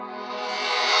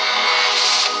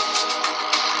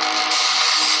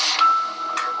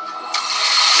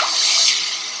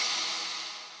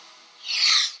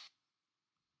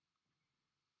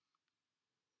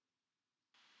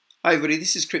Hi everybody,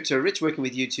 this is Crypto Rich, working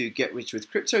with you to get rich with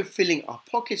crypto, filling our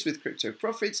pockets with crypto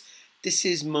profits. This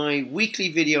is my weekly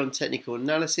video on technical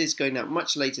analysis, going out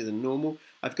much later than normal.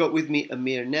 I've got with me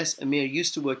Amir Ness. Amir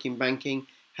used to work in banking,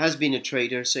 has been a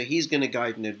trader, so he's going to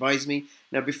guide and advise me.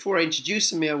 Now before I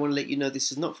introduce Amir, I want to let you know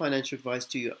this is not financial advice.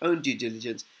 Do your own due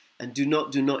diligence and do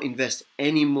not invest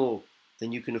any more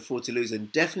than you can afford to lose.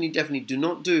 And definitely do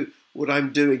not do what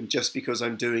I'm doing just because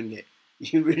I'm doing it.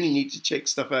 You really need to check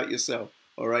stuff out yourself.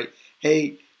 All right.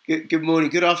 Hey, good morning,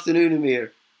 good afternoon,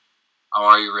 Amir. How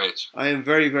are you, Rich? I am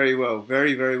very well,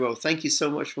 very well. Thank you so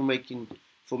much for making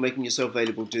yourself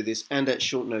available to do this and at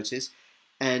short notice.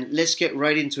 And let's get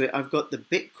right into it. I've got the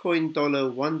Bitcoin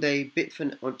dollar 1 day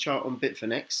chart on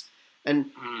Bitfinex,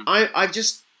 and I've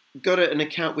just got an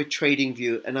account with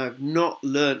TradingView, and I've not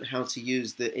learned how to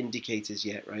use the indicators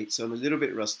yet, right? So I'm a little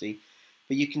bit rusty.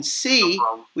 But you can see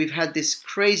we've had this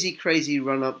crazy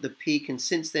run up, the peak, and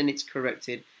since then it's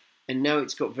corrected, and now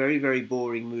it's got very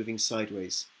boring moving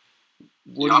sideways.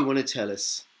 What do you want to tell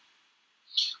us?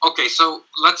 Okay, so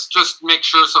let's just make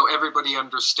sure so everybody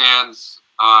understands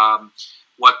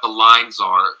what the lines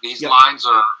are. These lines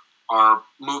are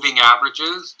moving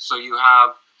averages. So you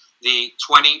have the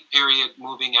 20-period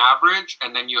moving average,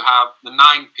 and then you have the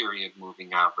 9-period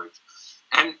moving average.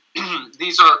 And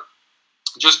these are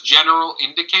just general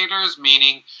indicators,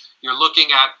 meaning you're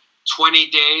looking at 20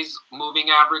 days moving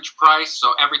average price.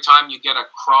 So every time you get a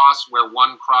cross where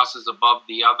one crosses above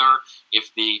the other,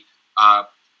 if the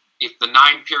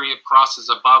 9-period crosses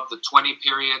above the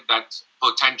 20-period, that's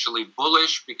potentially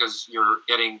bullish because you're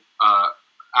getting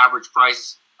average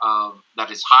price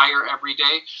that is higher every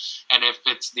day. And if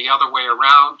it's the other way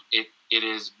around, it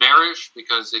is bearish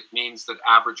because it means that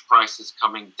average price is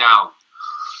coming down.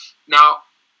 Now,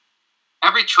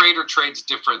 every trader trades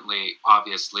differently,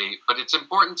 obviously, but it's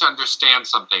important to understand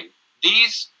something.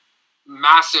 These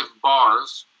massive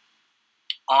bars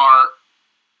are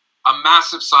a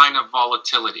massive sign of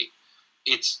volatility.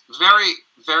 It's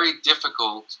very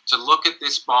difficult to look at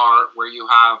this bar where you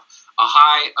have a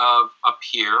high of up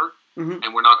here,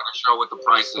 and we're not going to show what the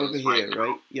price is over here,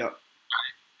 right? Yeah.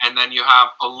 And then you have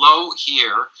a low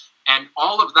here, and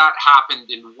all of that happened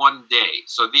in 1 day.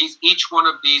 So each one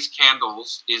of these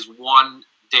candles is 1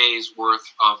 day's worth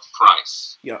of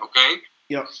price. Yeah. Okay?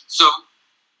 Yeah. So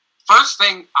first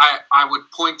thing I would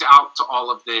point out to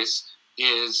all of this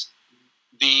is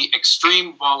the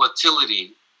extreme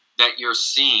volatility that you're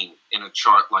seeing in a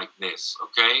chart like this.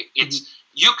 Okay?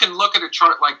 You can look at a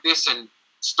chart like this and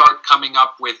start coming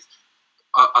up with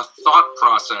a thought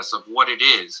process of what it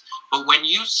is. But when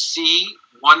you see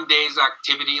 1 day's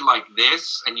activity like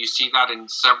this, and you see that in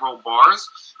several bars,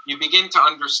 you begin to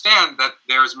understand that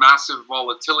there's massive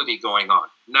volatility going on.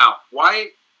 Now, why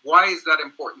is that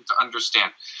important to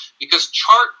understand? Because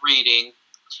chart reading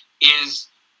is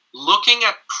looking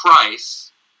at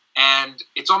price, and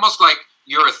it's almost like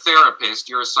you're a therapist,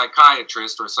 you're a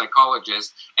psychiatrist or a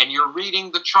psychologist, and you're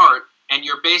reading the chart, and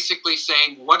you're basically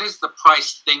saying, what is the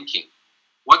price thinking?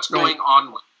 What's going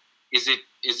on? Is it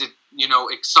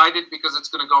excited because it's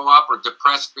going to go up, or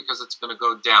depressed because it's going to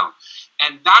go down?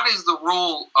 And that is the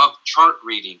role of chart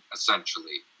reading,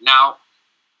 essentially. Now,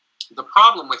 the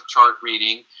problem with chart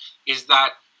reading is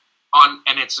that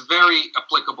and it's very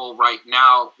applicable right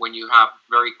now when you have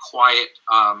very quiet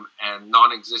and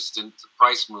non-existent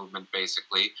price movement,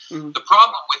 basically. The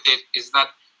problem with it is that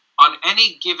on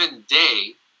any given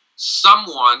day,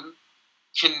 someone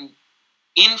can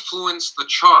influence the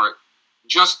chart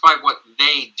just by what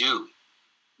they do,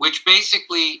 which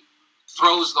basically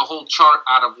throws the whole chart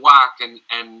out of whack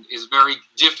and is very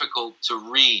difficult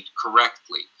to read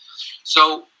correctly.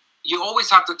 So you always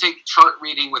have to take chart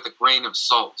reading with a grain of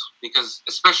salt, because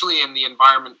especially in the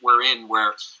environment we're in,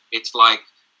 where it's like,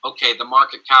 okay, the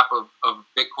market cap of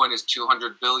Bitcoin is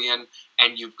 200 billion,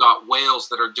 and you've got whales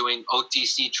that are doing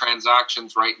OTC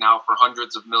transactions right now for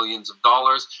hundreds of millions of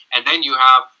dollars, and then you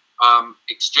have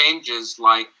exchanges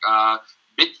like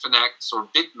Bitfinex or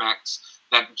BitMEX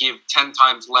that give 10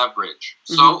 times leverage.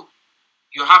 So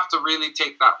you have to really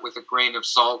take that with a grain of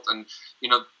salt. And,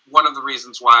 one of the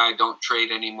reasons why I don't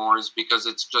trade anymore is because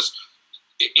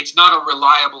it's not a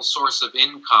reliable source of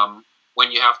income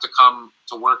when you have to come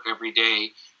to work every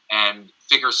day and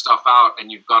figure stuff out, and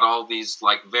you've got all these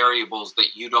variables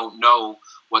that you don't know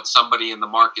what somebody in the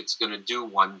market's going to do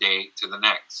 1 day to the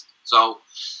next. So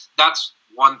that's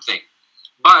one thing.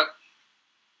 But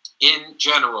in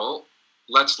general,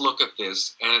 let's look at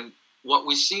this. And what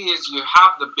we see is you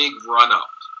have the big run-up,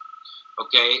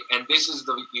 okay? And this is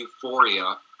the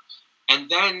euphoria. And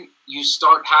then you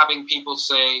start having people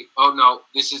say, oh, no,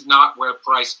 this is not where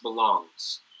price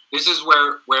belongs. This is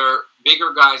where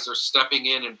bigger guys are stepping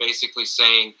in and basically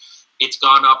saying it's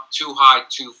gone up too high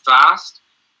too fast,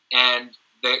 and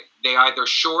they either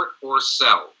short or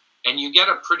sell. And you get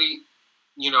a pretty,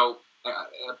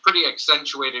 a pretty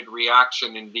accentuated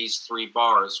reaction in these 3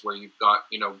 bars where you've got,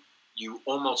 you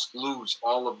almost lose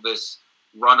all of this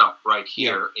run-up right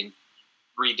here in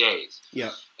 3 days.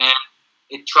 Yeah. And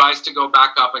it tries to go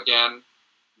back up again.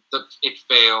 It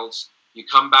fails. You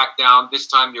come back down. This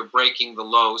time you're breaking the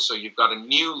low, so you've got a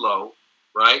new low,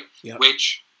 right? Yeah.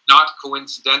 Which, not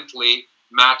coincidentally,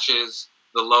 matches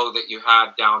the low that you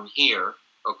had down here,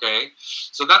 okay?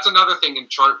 So that's another thing in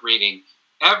chart reading.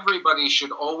 Everybody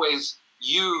should always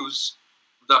use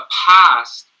the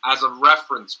past as a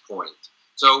reference point.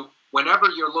 So whenever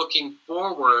you're looking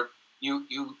forward, you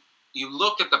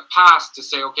look at the past to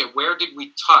say, okay, where did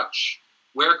we touch?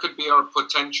 Where could be our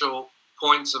potential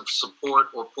points of support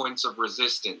or points of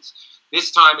resistance?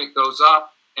 This time it goes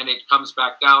up and it comes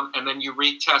back down, and then you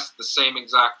retest the same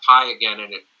exact high again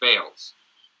and it fails.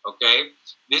 Okay?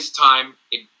 This time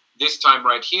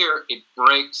right here, it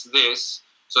breaks this,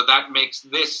 so that makes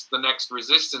this the next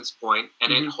resistance point,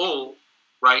 and it holds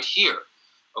right here.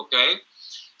 Okay?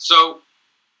 So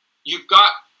you've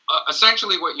got,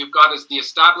 essentially what you've got is the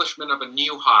establishment of a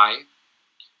new high,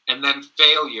 and then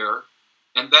failure,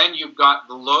 and then you've got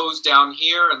the lows down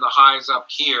here and the highs up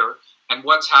here, and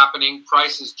what's happening,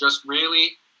 price is just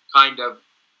really kind of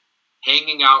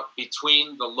hanging out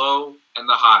between the low and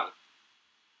the high.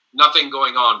 Nothing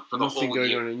going on for the whole year.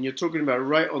 Nothing going on, and you're talking about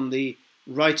right on the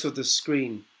right of the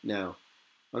screen now,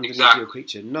 underneath your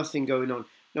picture. Nothing going on.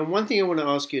 Now, one thing I want to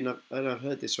ask you, and I've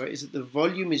heard this, right, is that the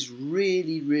volume is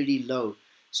really, really low.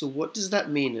 So what does that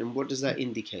mean, and what does that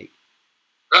indicate?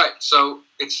 Right, so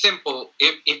it's simple.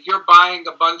 If you're buying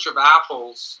a bunch of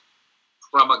apples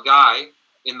from a guy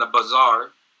in the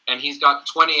bazaar, and he's got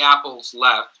 20 apples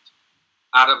left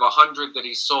out of 100 that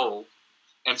he sold,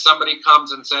 and somebody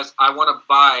comes and says, I want to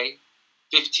buy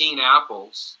 15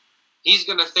 apples, he's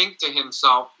going to think to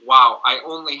himself, wow, I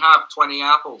only have 20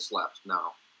 apples left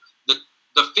now.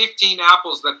 The 15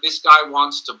 apples that this guy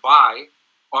wants to buy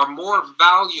are more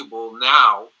valuable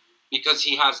now because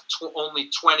he has only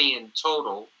 20 in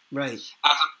total. Right.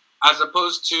 As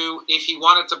opposed to if he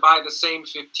wanted to buy the same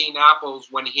 15 apples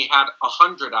when he had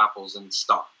 100 apples in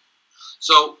stock.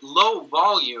 So low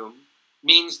volume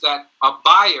means that a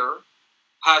buyer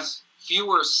has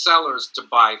fewer sellers to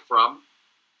buy from,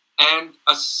 and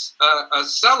a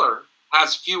seller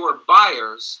has fewer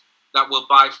buyers that will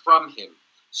buy from him.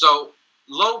 So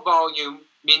low volume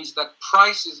means that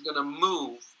price is going to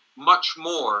move much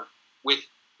more with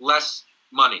less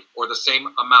money or the same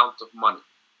amount of money.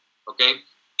 Okay?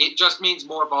 It just means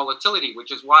more volatility,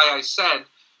 which is why I said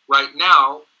right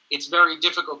now it's very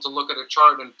difficult to look at a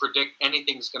chart and predict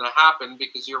anything's going to happen,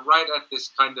 because you're right at this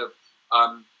kind of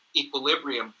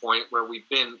equilibrium point where we've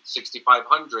been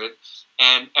 6,500,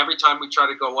 and every time we try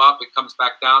to go up, it comes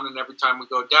back down, and every time we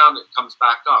go down, it comes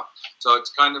back up. So it's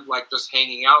kind of like just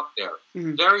hanging out there.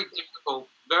 Very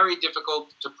difficult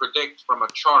to predict from a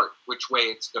chart which way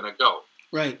it's going to go.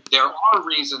 Right. There are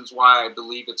reasons why I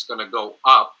believe it's going to go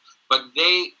up, but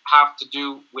they have to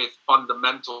do with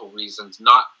fundamental reasons,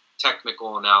 not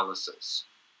technical analysis.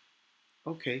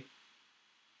 Okay.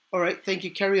 All right. Thank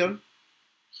you. Carry on.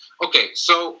 Okay,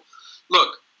 so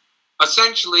look,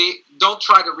 essentially, don't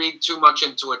try to read too much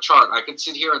into a chart. I could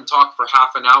sit here and talk for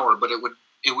half an hour, but it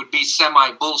would be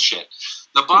semi-bullshit.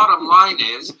 The bottom line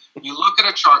is, you look at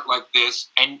a chart like this,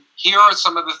 and here are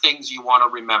some of the things you want to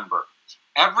remember.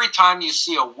 Every time you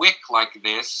see a wick like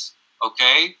this,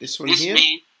 okay, this one here?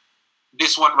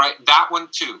 This one, right, that one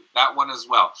too, that one as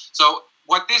well. So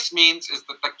what this means is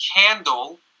that the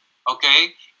candle,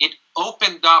 okay, it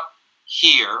opened up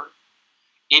here,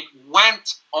 it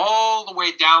went all the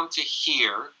way down to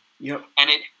here, yep, and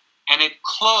it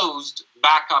closed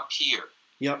back up here.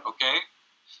 Yep. Okay?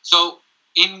 So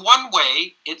in one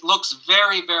way, it looks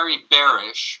very, very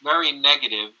bearish, very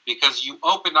negative, because you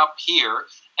open up here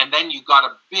and then you got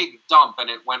a big dump and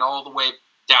it went all the way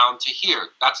down to here.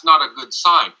 That's not a good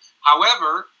sign.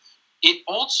 However, it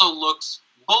also looks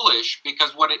bullish,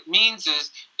 because what it means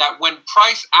is that when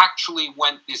price actually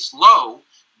went this low,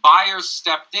 buyers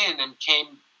stepped in and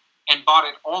came and bought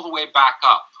it all the way back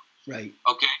up. Right.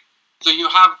 Okay. So you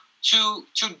have two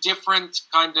different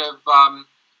kind of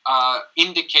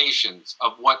indications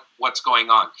of what's going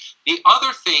on. The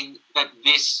other thing that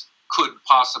this could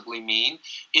possibly mean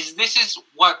is this is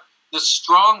what the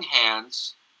strong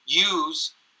hands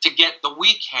use to get the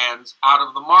weak hands out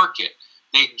of the market.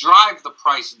 They drive the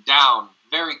price down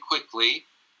very quickly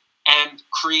and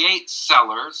create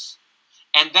sellers.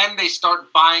 and then they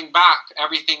start buying back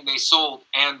everything they sold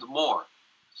and more.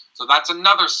 So that's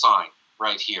another sign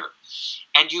right here.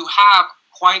 And you have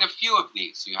quite a few of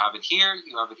these. You have it here,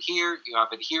 you have it here, you have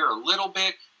it here a little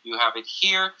bit, you have it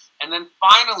here, and then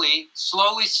finally,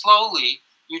 slowly,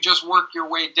 you just work your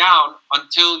way down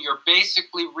until you're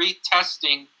basically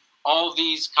retesting all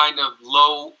these kind of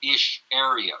low-ish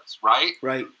areas, right?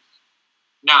 Right.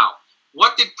 Now,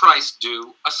 what did price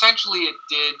do? Essentially, it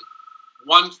did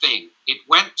one thing. It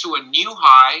went to a new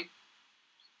high.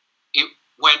 It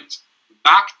went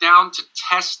back down to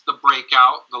test the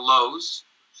breakout, the lows,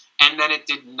 and then it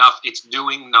did nothing. It's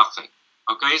doing nothing.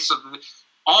 Okay, so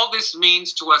all this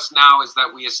means to us now is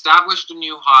that we established a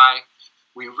new high,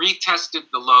 we retested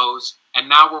the lows, and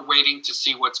now we're waiting to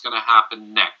see what's going to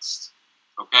happen next.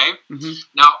 Okay? Mm-hmm.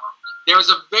 Now, there's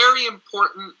a very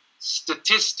important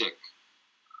statistic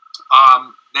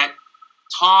that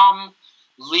Tom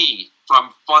Lee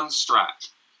from Fundstrat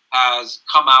has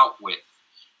come out with.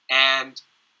 And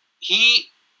he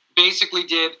basically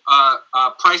did a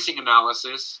pricing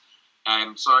analysis.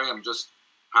 I'm sorry, I'm just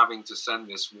having to send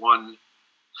this one.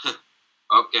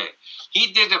 Okay.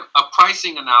 He did a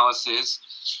pricing analysis,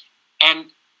 and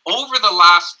over the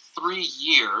last 3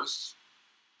 years,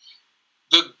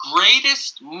 the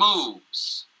greatest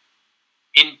moves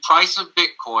in price of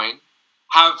Bitcoin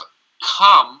have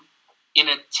come in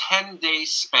a 10-day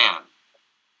span.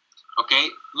 Okay,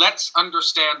 let's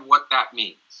understand what that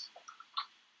means.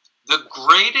 The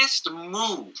greatest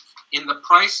move in the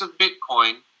price of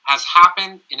Bitcoin has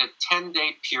happened in a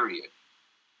 10-day period.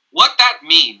 What that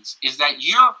means is that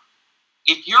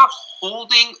if you're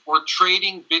holding or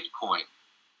trading Bitcoin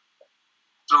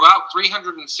throughout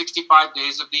 365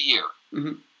 days of the year,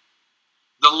 mm-hmm.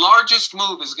 the largest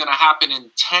move is going to happen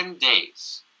in 10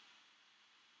 days.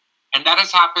 And that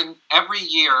has happened every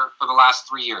year for the last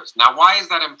 3 years. Now, why is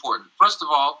that important? First of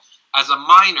all, as a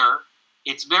miner,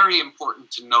 it's very important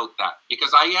to note that,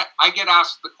 because I get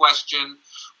asked the question,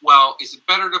 well, is it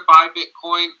better to buy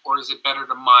Bitcoin or is it better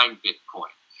to mine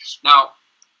Bitcoin? Now,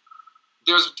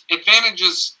 there's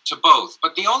advantages to both,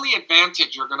 but the only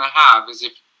advantage you're going to have is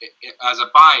as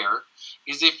a buyer,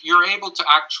 is if you're able to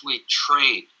actually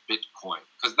trade Bitcoin,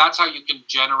 because that's how you can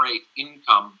generate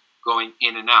income going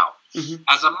in and out. Mm-hmm.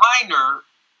 As a miner,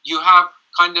 you have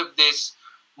kind of this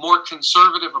more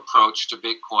conservative approach to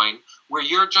Bitcoin, where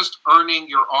you're just earning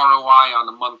your ROI on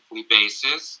a monthly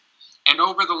basis, and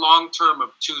over the long term of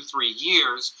 2-3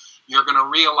 years, you're going to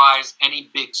realize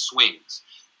any big swings.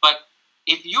 But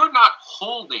if you're not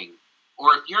holding,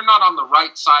 or if you're not on the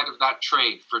right side of that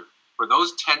trade for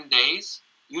those 10 days,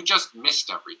 you just missed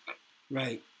everything.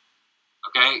 Right.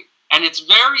 Okay? And it's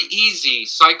very easy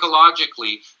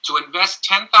psychologically to invest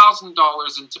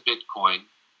 $10,000 into Bitcoin,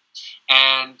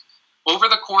 and over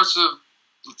the course of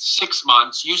 6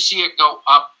 months, you see it go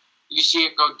up, you see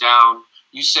it go down,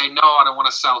 you say, no, I don't want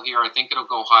to sell here, I think it'll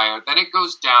go higher. Then it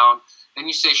goes down, then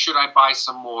you say, should I buy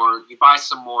some more? You buy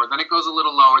some more, then it goes a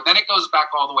little lower, then it goes back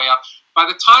all the way up. By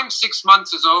the time 6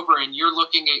 months is over and you're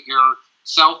looking at your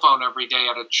cell phone every day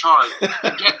at a chart,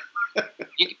 you get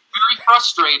very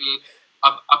frustrated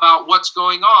about what's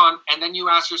going on, and then you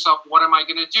ask yourself, what am I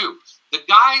going to do? The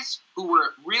guys who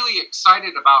were really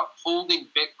excited about holding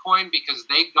Bitcoin because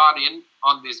they got in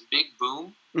on this big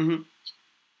boom, mm-hmm.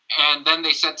 and then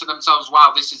they said to themselves,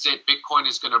 wow, this is it, Bitcoin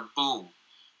is going to boom.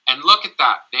 And look at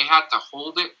that. They had to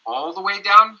hold it all the way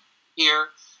down here,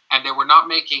 and they were not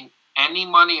making any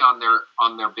money on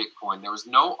their Bitcoin. There was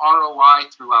no ROI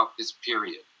throughout this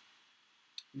period.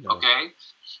 No. Okay?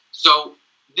 So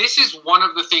this is one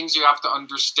of the things you have to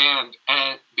understand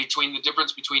between the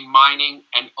difference between mining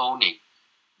and owning.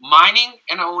 Mining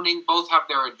and owning both have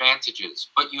their advantages,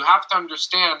 but you have to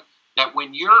understand that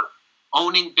when you're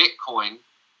owning Bitcoin,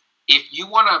 if you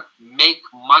want to make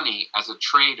money as a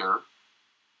trader,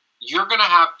 you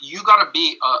got to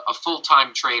be a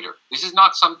full-time trader. This is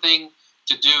not something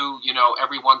to do,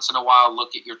 every once in a while,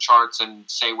 look at your charts and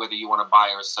say whether you want to buy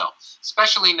or sell,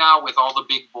 especially now with all the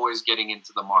big boys getting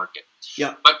into the market.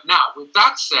 Yeah. But now, with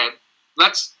that said,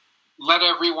 let's let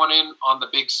everyone in on the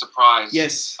big surprise.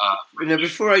 Yes. Now,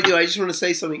 before I do, I just want to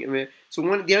say something, Amir. So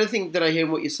the other thing that I hear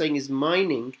in what you're saying is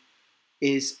mining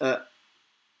is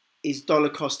dollar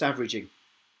cost averaging.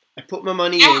 I put my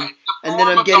money in, and then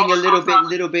I'm getting a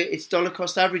little bit. It's dollar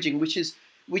cost averaging,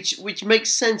 which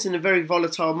makes sense in a very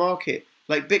volatile market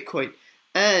like Bitcoin.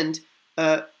 And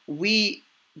we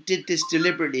did this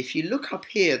deliberately. If you look up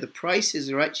here, the prices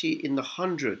are actually in the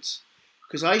hundreds,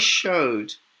 because I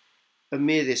showed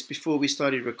Amir this before we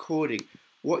started recording.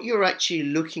 What you're actually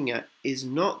looking at is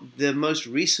not the most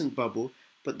recent bubble,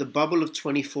 but the bubble of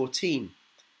 2014.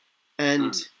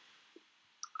 And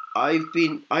I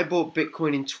bought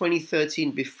Bitcoin in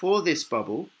 2013 before this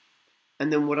bubble,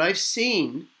 and then what I've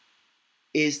seen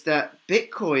is that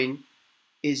Bitcoin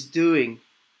is doing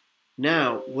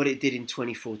now what it did in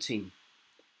 2014.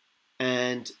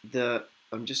 And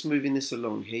I'm just moving this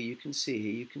along here. You can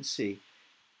see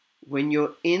when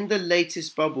you're in the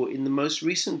latest bubble, in the most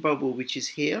recent bubble, which is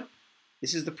here,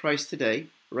 this is the price today,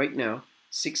 right now,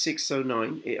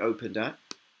 6609 it opened at.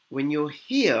 When you're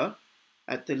here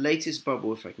at the latest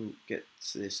bubble, if I can get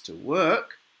this to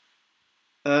work,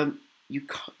 the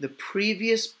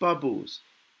previous bubbles,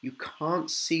 you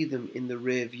can't see them in the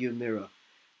rear view mirror.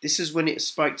 This is when it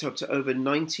spiked up to over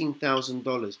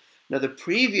 $19,000. Now the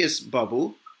previous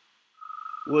bubble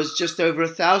was just over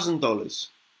 $1,000.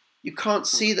 You can't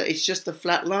see that, it's just a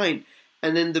flat line.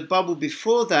 And then the bubble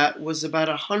before that was about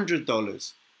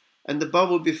 $100. And the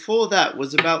bubble before that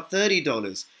was about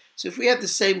 $30. So if we have the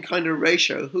same kind of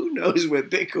ratio, who knows where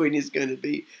Bitcoin is going to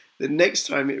be the next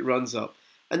time it runs up.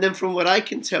 And then from what I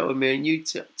can tell, Amir, and you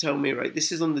tell me, right,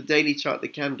 this is on the daily chart, the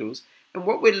candles. And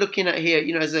what we're looking at here,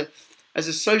 you know, as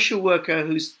a social worker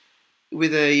who's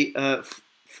with a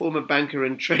former banker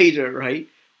and trader, right,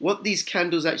 what these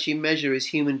candles actually measure is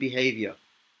human behavior.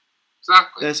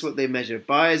 Exactly. That's what they measure,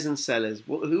 buyers and sellers,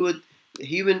 who are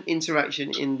human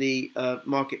interaction in the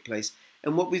marketplace.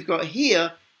 And what we've got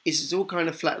here is it's all kind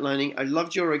of flatlining. I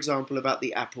loved your example about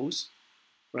the apples,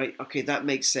 right? Okay, that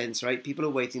makes sense, right? People are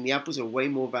waiting. The apples are way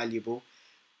more valuable,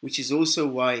 which is also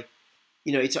why,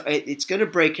 you know, it's going to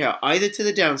break out either to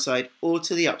the downside or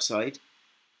to the upside.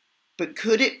 But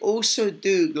could it also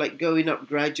do like going up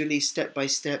gradually, step by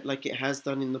step, like it has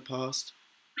done in the past?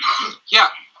 Yeah,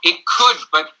 it could,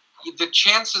 but the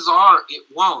chances are it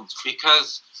won't,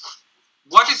 because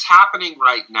what is happening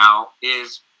right now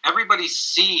is everybody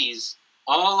sees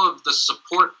all of the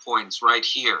support points right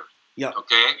here. Yeah.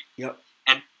 Okay? Yep.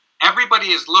 And everybody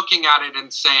is looking at it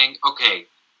and saying, okay,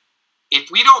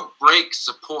 if we don't break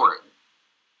support,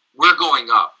 we're going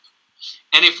up.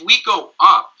 And if we go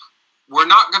up, we're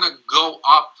not going to go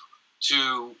up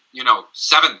to,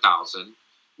 7,000.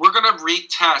 We're going to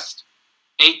retest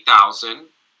 8,000,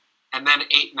 and then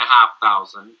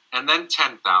 8,500, and then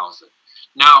 10,000.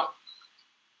 Now,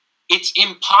 it's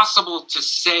impossible to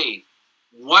say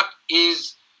what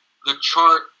is the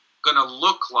chart going to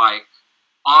look like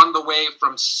on the way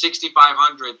from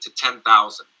 6,500 to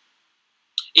 10,000.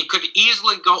 It could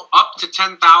easily go up to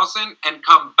 10,000 and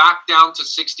come back down to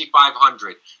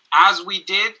 6,500, as we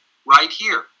did right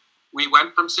here. We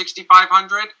went from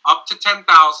 6,500 up to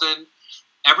 10,000.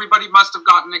 Everybody must have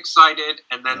gotten excited,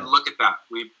 and then look at that.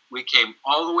 We came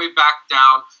all the way back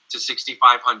down to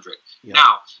 6,500. Yeah.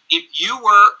 Now, if you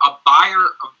were a buyer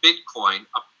of Bitcoin,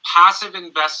 a passive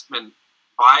investment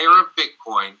buyer of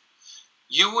Bitcoin,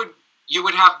 you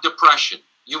would have depression.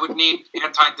 You would need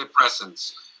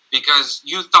antidepressants because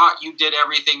you thought you did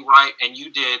everything right, and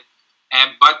you did.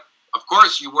 But of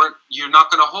course, you're not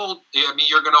going to hold,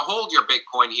 you're going to hold your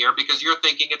Bitcoin here because you're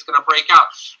thinking it's going to break out.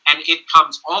 And it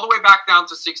comes all the way back down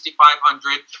to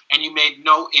 6,500 and you made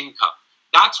no income.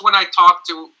 That's when I talk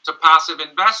to passive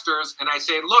investors and I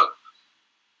say, look,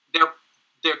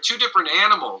 they're two different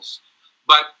animals,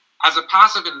 but as a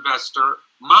passive investor,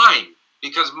 mine,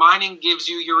 because mining gives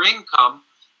you your income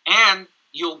and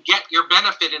you'll get your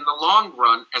benefit in the long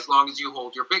run as long as you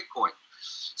hold your Bitcoin.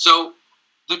 So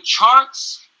the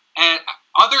charts and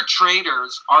other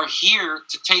traders are here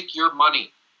to take your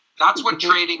money. That's what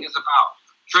trading is about.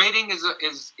 Trading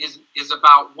is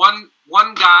about one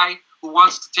guy who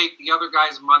wants to take the other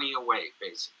guy's money away,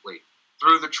 basically,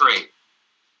 through the trade.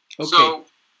 Okay. So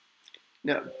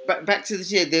now back to this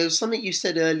here. There was something you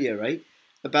said earlier, right?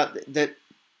 About that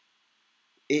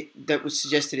was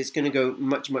suggested it's going to go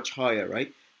much higher,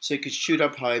 right? So it could shoot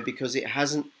up higher because it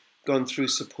hasn't gone through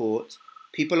support.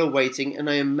 People are waiting, and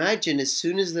I imagine as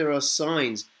soon as there are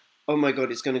signs, oh my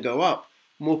God, it's going to go up,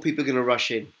 more people are going to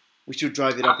rush in, which will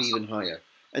drive it up even higher.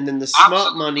 And then the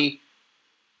smart money,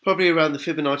 probably around the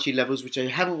Fibonacci levels, which I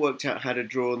haven't worked out how to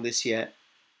draw on this yet,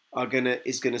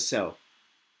 is going to sell.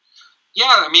 Yeah,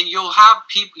 I mean, you'll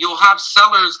have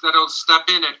sellers that'll step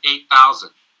in at 8,000.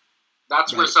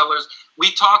 That's where sellers.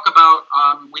 We talk about.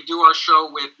 We do our show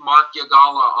with Mark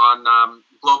Yagala on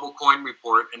Global Coin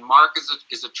Report, and Mark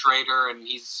is a trader, and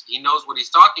he knows what he's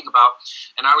talking about.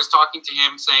 And I was talking to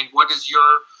him, saying, "What is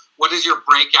your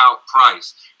breakout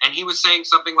price?" And he was saying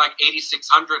something like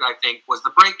 8,600. I think was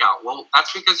the breakout. Well,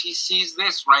 that's because he sees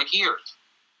this right here.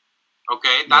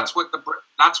 Okay, that's what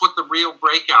the real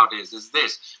breakout is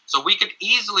this. So we could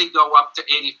easily go up to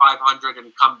 8,500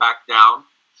 and come back down.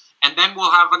 And then we'll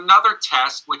have another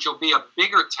test, which will be a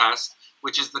bigger test,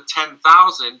 which is the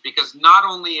 10,000, because not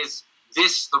only is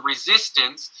this, the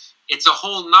resistance, it's a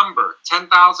whole number.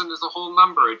 10,000 is a whole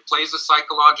number. It plays a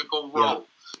psychological role.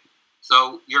 Yeah.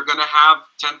 So you're going to have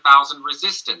 10,000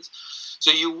 resistance.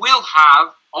 So you will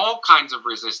have all kinds of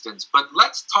resistance. But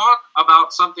let's talk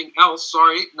about something else.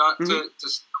 Sorry, not to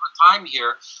steal time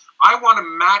here. I want to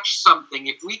match something.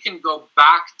 If we can go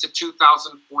back to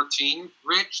 2014,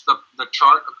 Rich, the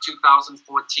chart of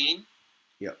 2014.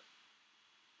 Yep.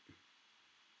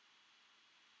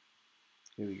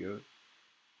 Here we go.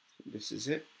 This is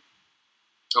it.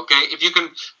 Okay, if you can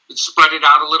spread it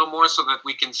out a little more so that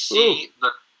we can see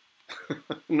the...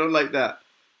 Not like that.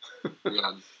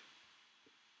 Yeah.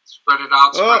 Spread it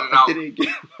out, spread it out. I did it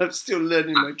again. I'm still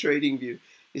learning my trading view.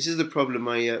 This is the problem.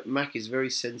 My Mac is very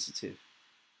sensitive.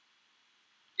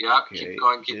 Yeah, okay. Keep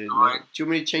going, keep going. Do you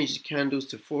want me to change the candles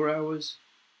to 4 hours?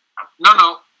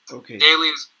 No. Okay. Daily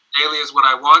is what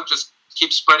I want. Just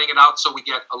keep spreading it out so we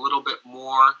get a little bit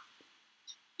more.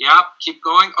 Yeah, keep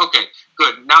going. Okay,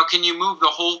 good. Now can you move the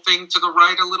whole thing to the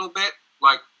right a little bit?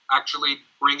 Like actually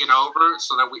bring it over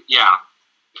so that we, yeah.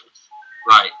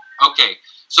 Right. Okay.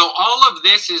 So all of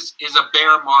this is a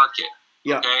bear market.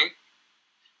 Yeah. Okay.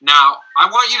 Now I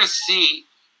want you to see,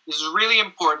 this is really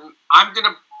important. I'm going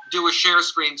to do a share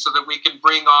screen so that we can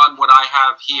bring on what I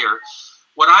have here.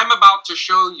 What I'm about to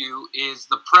show you is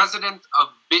the president of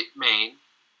Bitmain,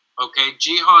 okay,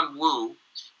 Jihan Wu,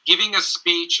 giving a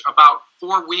speech about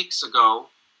 4 weeks ago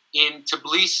in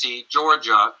Tbilisi,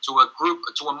 Georgia, to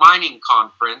a mining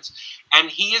conference, and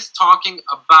he is talking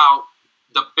about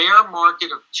the bear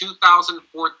market of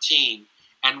 2014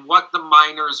 and what the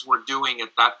miners were doing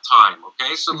at that time.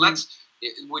 Okay, so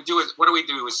what do we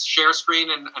do? Is share screen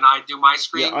and I do my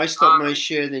screen? Yeah, I stop my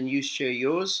share, then you share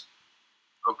yours.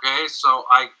 Okay, so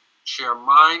I share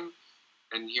mine,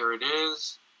 and here it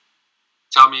is.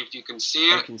 Tell me if you can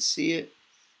see it. I can see it.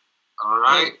 All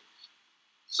right.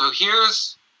 So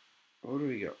here's what do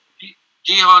we got?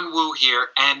 Jihan Wu here,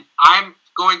 and I'm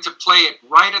going to play it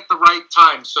right at the right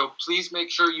time. So please make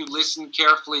sure you listen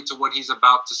carefully to what he's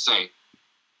about to say.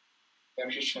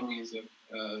 Bearish is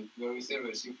very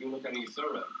serious. If you look at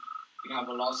Ethereum, you have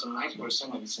lost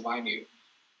 90% of its value.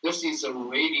 This is a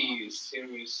really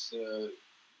serious,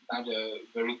 not a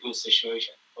very good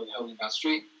situation for the whole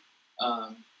industry.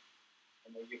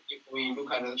 If we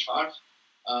look at the chart,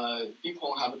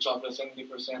 Bitcoin have dropped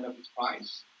 70% of its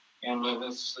price, and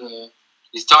this.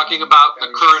 He's talking about the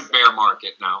current bear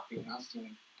market now. Been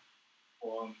lasting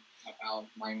for about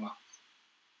 9 months.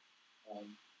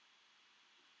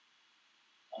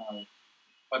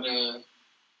 But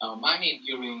mining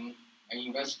during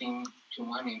investing to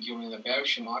mining during the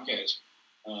bearish market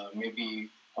may be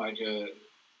quite a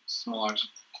smart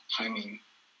timing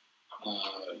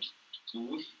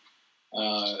move.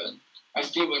 I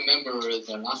still remember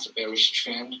the last bearish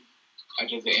trend at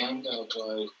the end of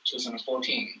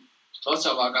 2014. Lots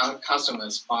of our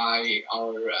customers buy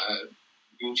our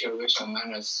new generation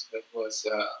miners that was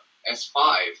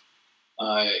S5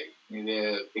 in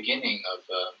the beginning of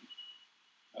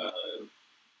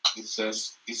it's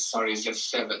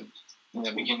S7 in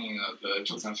the beginning of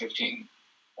 2015.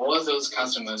 All those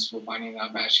customers who buying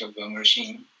that batch of the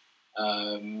machine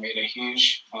made a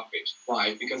huge profit.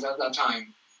 Why? Because at that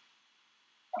time,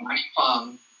 the mining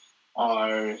farm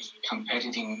are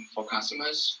competing for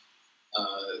customers.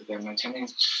 They're maintaining.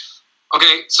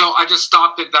 Okay, so I just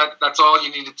stopped it. That's all you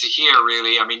needed to hear,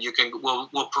 really. I mean,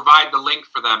 we'll provide the link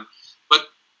for them. But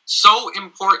so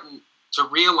important to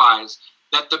realize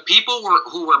that the people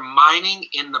who were mining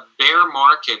in the bear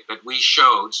market that we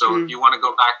showed. So if you want to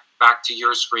go back to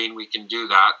your screen, we can do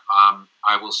that.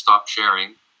 I will stop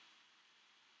sharing.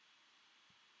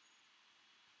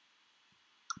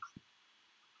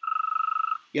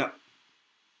 Yeah.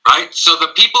 Right? So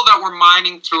the people that were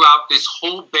mining throughout this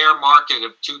whole bear market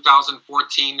of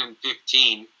 2014 and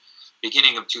 15,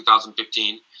 beginning of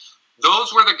 2015,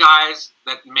 those were the guys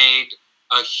that made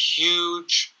a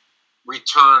huge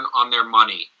return on their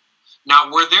money.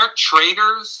 Now, were there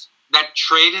traders that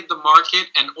traded the market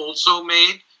and also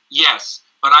made? Yes,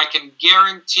 but I can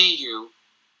guarantee you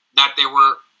that there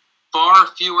were far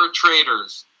fewer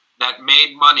traders that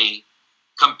made money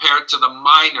compared to the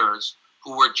miners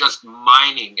who were just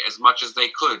mining as much as they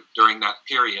could during that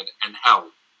period and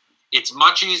held. It's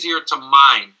much easier to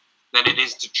mine than it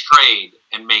is to trade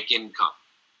and make income.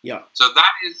 Yeah. So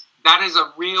that is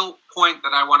a real point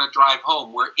that I want to drive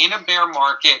home. We're in a bear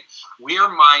market. We are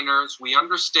miners. We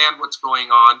understand what's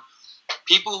going on.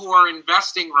 People who are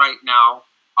investing right now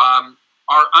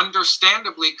are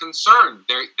understandably concerned.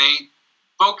 They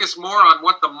focus more on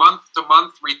what the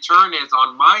month-to-month return is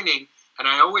on mining. And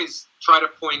I always try to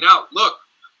point out, look,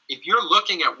 if you're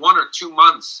looking at 1 or 2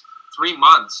 months 3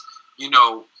 months, you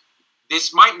know,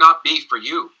 this might not be for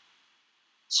you.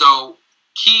 So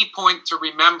key point to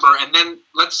remember, and then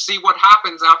let's see what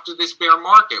happens after this bear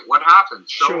market. What happens?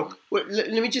 Sure. Well,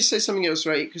 let me just say something else,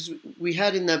 right? Because we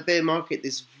had in that bear market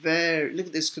this look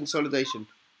at this consolidation.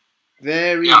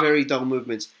 Very dull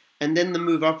movements. And then the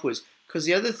move upwards. Because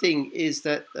the other thing is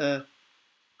that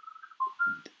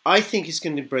I think it's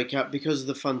going to break out because of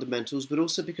the fundamentals, but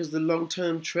also because the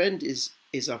long-term trend is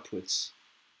upwards.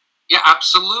 Yeah,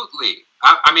 absolutely.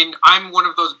 I mean, I'm one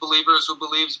of those believers who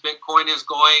believes Bitcoin is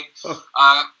going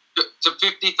to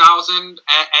 50,000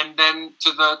 and then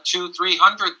to the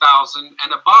 200,000-300,000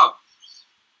 and above.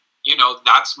 You know,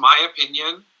 that's my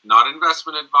opinion, not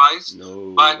investment advice.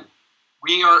 No. But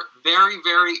we are very,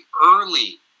 very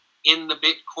early in the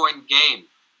Bitcoin game.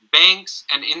 Banks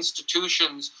and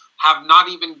institutions have not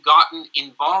even gotten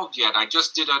involved yet. I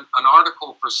just did an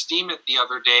article for Steemit the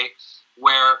other day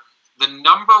where the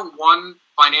 #1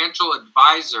 financial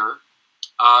advisor,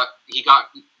 he got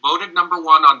voted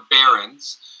 #1 on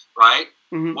Barron's, right?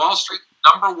 Mm-hmm. Wall Street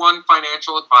 #1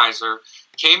 financial advisor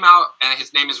came out, and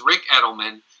his name is Rick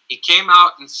Edelman. He came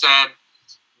out and said,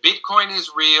 Bitcoin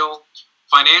is real.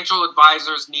 Financial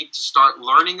advisors need to start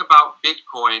learning about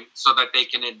Bitcoin so that they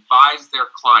can advise their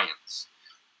clients.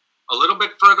 A little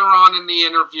bit further on in the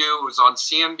interview, it was on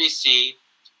CNBC,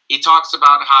 he talks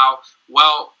about how,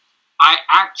 well, I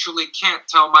actually can't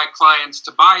tell my clients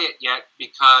to buy it yet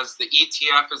because the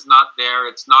ETF is not there.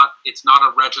 It's not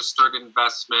a registered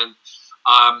investment.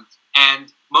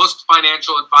 And most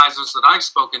financial advisors that I've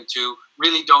spoken to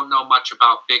really don't know much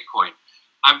about Bitcoin.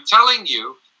 I'm telling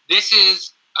you, this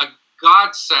is a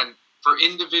godsend for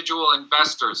individual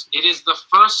investors. It is the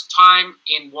first time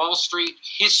in Wall Street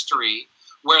history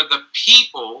where the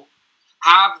people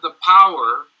have the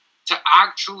power to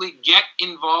actually get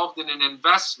involved in an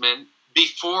investment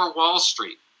before Wall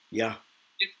Street. Yeah.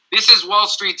 This is Wall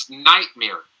Street's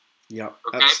nightmare. Yeah,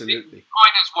 okay? absolutely.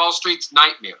 Bitcoin is Wall Street's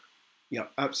nightmare. Yeah,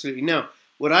 absolutely. Now,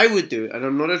 what I would do, and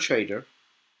I'm not a trader,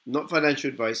 not financial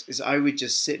advice, is I would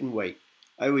just sit and wait.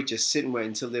 I would just sit and wait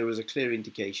until there was a clear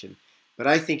indication. But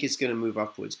I think it's going to move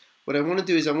upwards. What I want to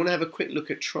do is I want to have a quick look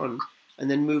at Tron and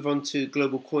then move on to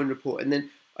Global Coin Report. And then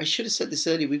I should have said this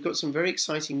earlier. We've got some very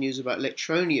exciting news about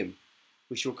Electroneum,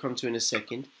 which we'll come to in a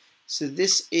second. So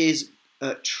this is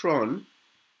Tron.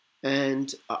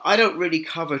 And I don't really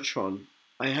cover Tron.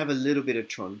 I have a little bit of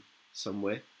Tron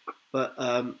somewhere. But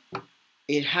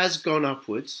it has gone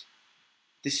upwards.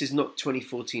 This is not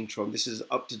 2014 Tron. This is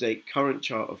up-to-date current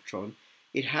chart of Tron.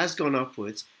 It has gone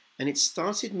upwards. And it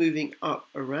started moving up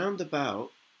around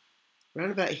about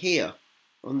here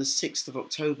on the 6th of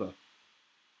October.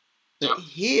 But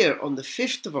here on the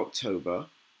 5th of October,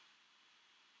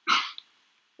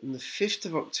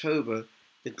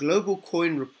 the Global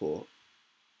Coin Report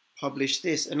published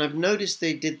this. And I've noticed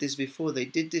they did this before. They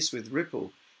did this with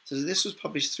Ripple. So this was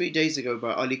published 3 days ago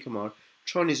by Ali Kamar.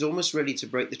 Tron is almost ready to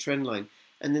break the trend line.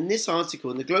 And then this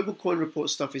article, and the Global Coin Report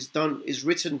stuff is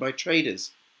written by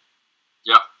traders.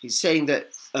 Yeah. He's saying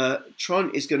that Tron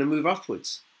is going to move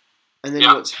upwards. And then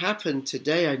what's happened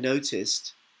today, I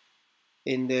noticed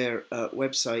in their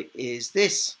website, is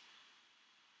this.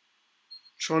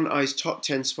 Tron eyes top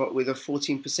 10 spot with a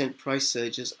 14% price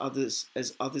surge as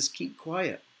others keep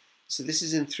quiet. So this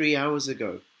is in 3 hours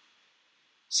ago.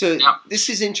 So this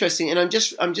is interesting. And I'm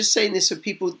just saying this so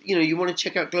people, you want to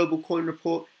check out Global Coin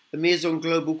Report. Amir's on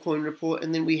Global Coin Report.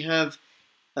 And then we have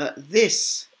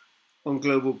this on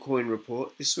Global Coin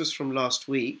Report. This was from last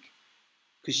week,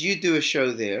 because you do a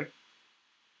show there.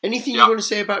 Anything you want to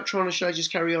say about Tron, or should I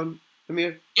just carry on,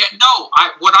 Amir? Yeah, no.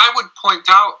 What I would point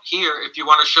out here, if you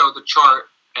want to show the chart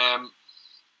and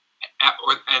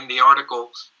the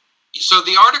article. So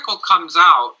the article comes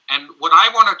out, and what I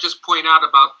want to just point out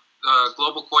about the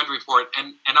Global Coin Report,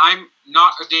 and I'm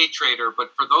not a day trader,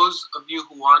 but for those of you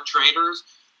who are traders,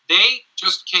 they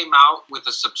just came out with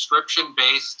a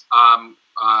subscription-based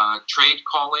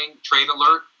trade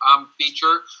alert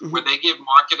feature where they give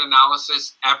market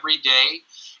analysis every day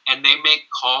and they make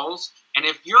calls. And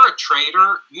if you're a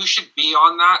trader, you should be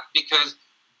on that, because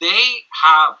they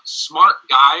have smart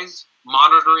guys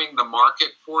monitoring the market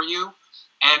for you.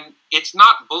 And it's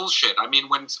not bullshit. I mean,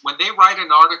 when they write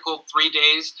an article 3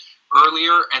 days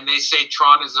earlier and they say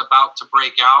Tron is about to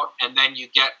break out, and then you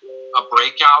get a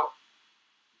breakout,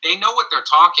 they know what they're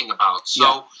talking about.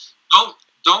 So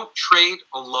don't trade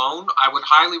alone. I would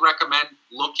highly recommend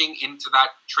looking into that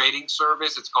trading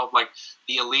service. It's called like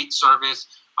the Elite service.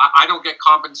 I don't get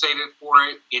compensated for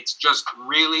it. It's just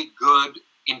really good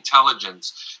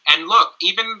intelligence. And look,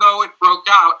 even though it broke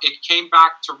out, it came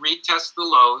back to retest the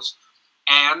lows.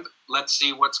 And let's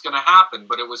see what's going to happen.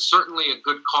 But it was certainly a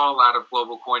good call out of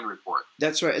Global Coin Report.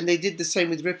 That's right, and they did the same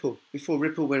with Ripple before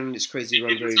Ripple went on its crazy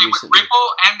run very recently. recently. With Ripple,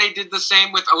 and they did the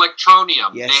same with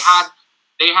Electroneum. Yes.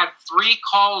 They had 3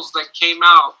 calls that came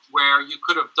out where you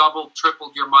could have doubled,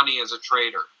 tripled your money as a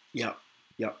trader. Yeah,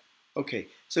 yeah. Okay,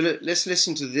 so let's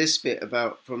listen to this bit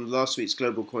from last week's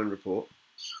Global Coin Report.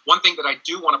 One thing that I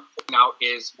do want to point out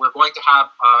is we're going to have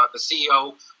the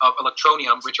CEO of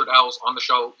Electroneum, Richard Ells, on the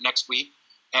show next week.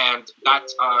 And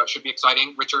that should be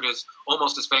exciting. Richard is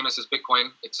almost as famous as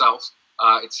Bitcoin itself,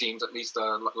 it seems, at least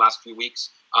the last few weeks.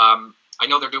 I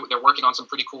know they're working on some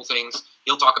pretty cool things.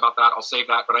 He'll talk about that. I'll save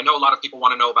that. But I know a lot of people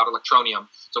want to know about Electroneum,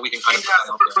 so we can kind of...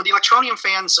 For the Electroneum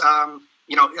fans,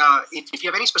 if you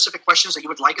have any specific questions that you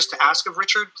would like us to ask of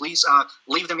Richard, please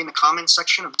leave them in the comments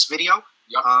section of this video.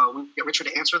 Yep. We'll get Richard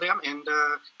to answer them, and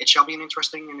it shall be an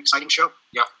interesting and exciting show.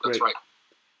 Yeah, that's Great. right.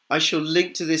 I shall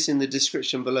link to this in the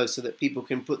description below so that people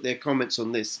can put their comments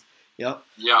on this. Yeah.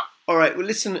 Yeah. All right. Well,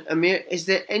 listen, Amir, is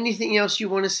there anything else you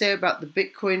want to say about the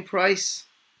Bitcoin price?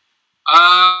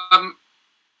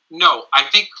 No. I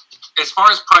think as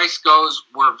far as price goes,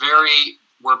 we're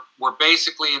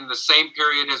basically in the same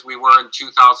period as we were in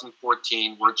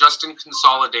 2014. We're just in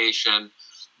consolidation.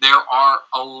 There are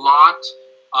a lot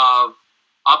of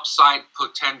upside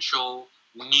potential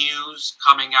news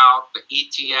coming out, the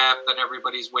ETF that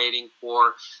everybody's waiting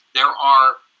for. There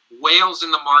are whales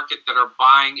in the market that are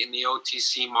buying in the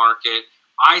OTC market.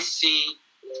 I see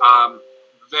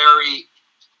very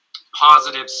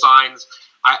positive signs.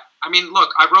 I mean,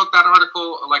 look, I wrote that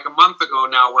article like a month ago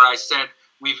now where I said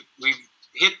we've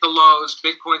hit the lows,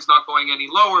 Bitcoin's not going any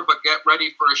lower, but get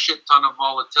ready for a shit ton of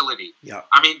volatility. Yeah.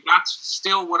 I mean, that's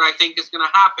still what I think is going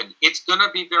to happen. It's going to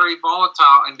be very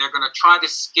volatile, and they're going to try to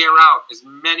scare out as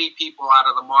many people out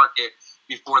of the market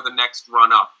before the next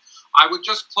run up. I would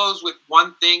just close with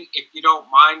one thing, if you don't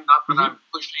mind, not that I'm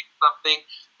pushing something,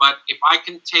 but if I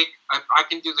can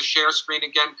do the share screen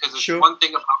again, because it's one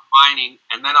thing about mining,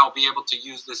 and then I'll be able to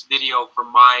use this video for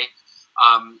my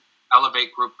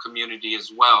Elevate group community as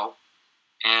well.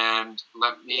 And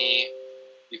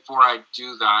before I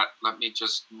do that, let me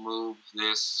just move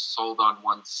this. Hold on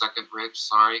 1 second, Rich.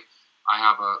 Sorry. I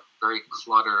have a very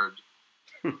cluttered,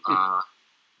 I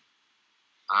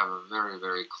have a very,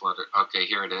 very cluttered. Okay,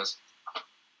 here it is.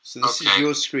 So this is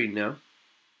your screen now?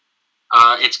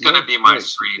 It's going to be my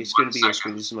screen. It's going to be your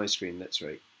screen. This is my screen. That's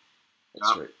right.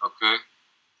 That's right. Okay.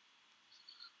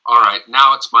 All right.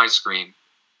 Now it's my screen.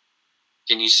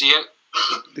 Can you see it?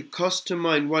 The cost to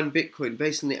mine 1 Bitcoin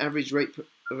based on the average rate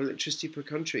of electricity per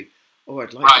country. Oh,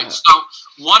 I'd like that. Right. So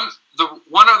one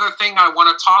other thing I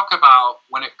want to talk about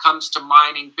when it comes to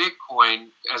mining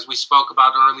Bitcoin, as we spoke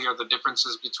about earlier, the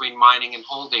differences between mining and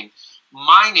holding.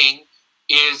 Mining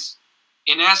is,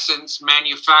 in essence,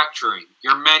 manufacturing.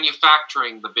 You're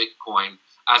manufacturing the Bitcoin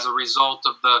as a result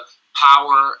of the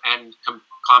power and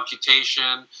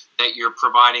computation that you're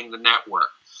providing the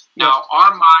network. Now,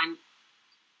 our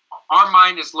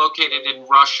mine is located in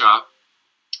Russia,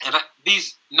 and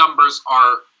these numbers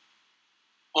are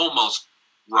almost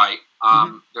right.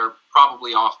 They're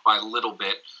probably off by a little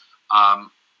bit.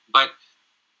 But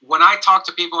when I talk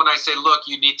to people and I say, look,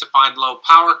 you need to find low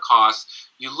power costs,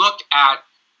 you look at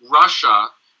Russia,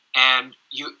 and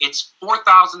it's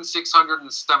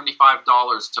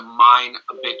 $4,675 to mine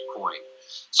a Bitcoin.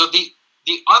 So the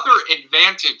other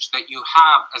advantage that you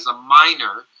have as a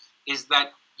miner is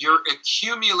that you're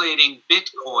accumulating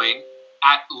Bitcoin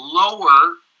at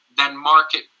lower than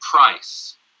market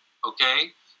price,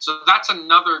 okay? So that's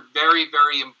another very,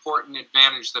 very important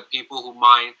advantage that people who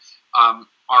mine are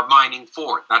mining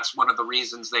for. That's one of the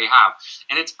reasons they have.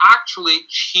 And it's actually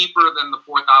cheaper than the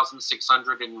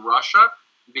 4,600 in Russia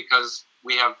because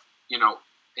we have,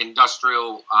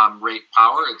 industrial rate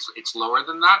power. It's lower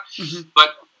than that.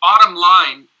 But bottom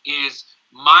line is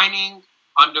mining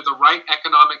under the right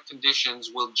economic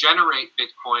conditions will generate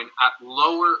Bitcoin at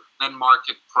lower than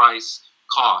market price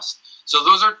cost. So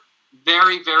those are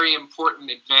very, very important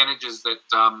advantages that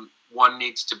one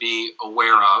needs to be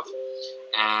aware of.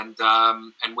 And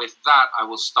with that, I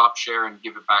will stop share and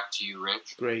give it back to you,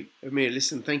 Rich. Great. Amir,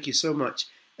 listen, thank you so much.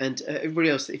 And everybody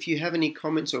else, if you have any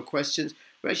comments or questions,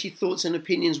 or actually thoughts and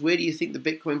opinions, where do you think the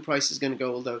Bitcoin price is going to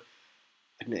go? Although,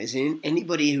 I don't know, is there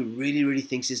anybody who really, really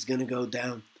thinks it's going to go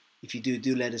down? If you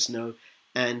do let us know.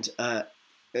 And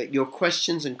your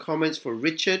questions and comments for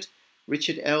Richard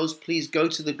Ells, please go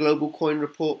to the Global Coin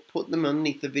Report, put them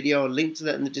underneath the video. I'll link to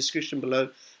that in the description below.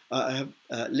 I have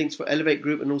links for Elevate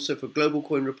Group and also for Global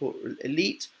Coin Report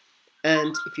Elite.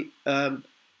 And if you,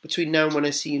 between now and when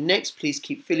I see you next, please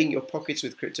keep filling your pockets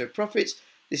with crypto profits.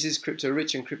 This is Crypto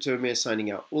Rich and Crypto Amir signing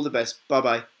out. All the best.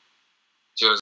 Bye-bye.